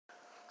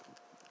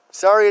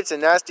Sorry, it's a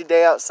nasty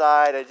day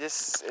outside.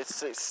 It's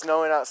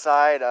snowing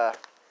outside.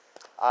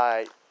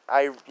 I'm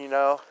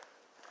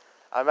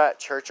at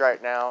church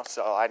right now,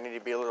 so I need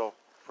to be a little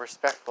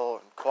respectful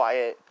and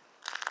quiet.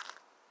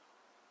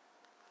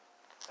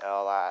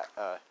 All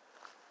that.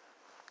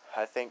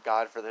 I thank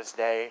God for this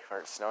day, for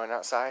it's snowing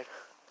outside.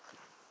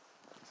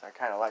 So I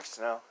kind of like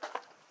snow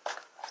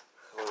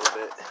a little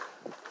bit.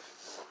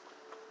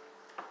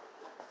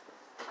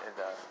 And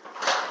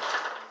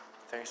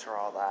thanks for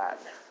all that.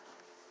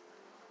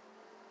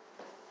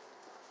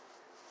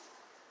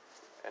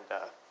 And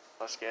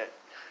let's get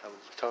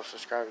 12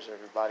 subscribers,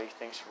 everybody.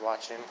 Thanks for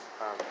watching.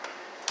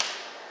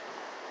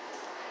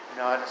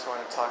 I just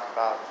want to talk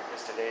about,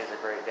 because today is a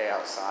great day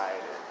outside,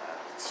 and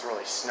it's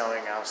really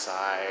snowing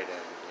outside,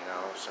 and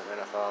some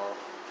NFL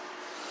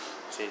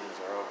seasons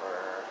are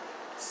over.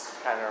 It's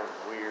kind of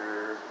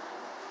weird.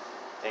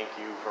 Thank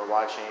you for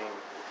watching.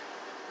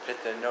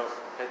 Hit the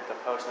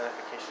post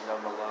notification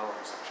down below,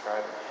 and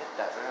subscribe, and hit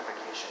that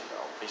notification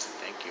bell. Please and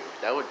thank you.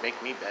 That would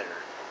make me better.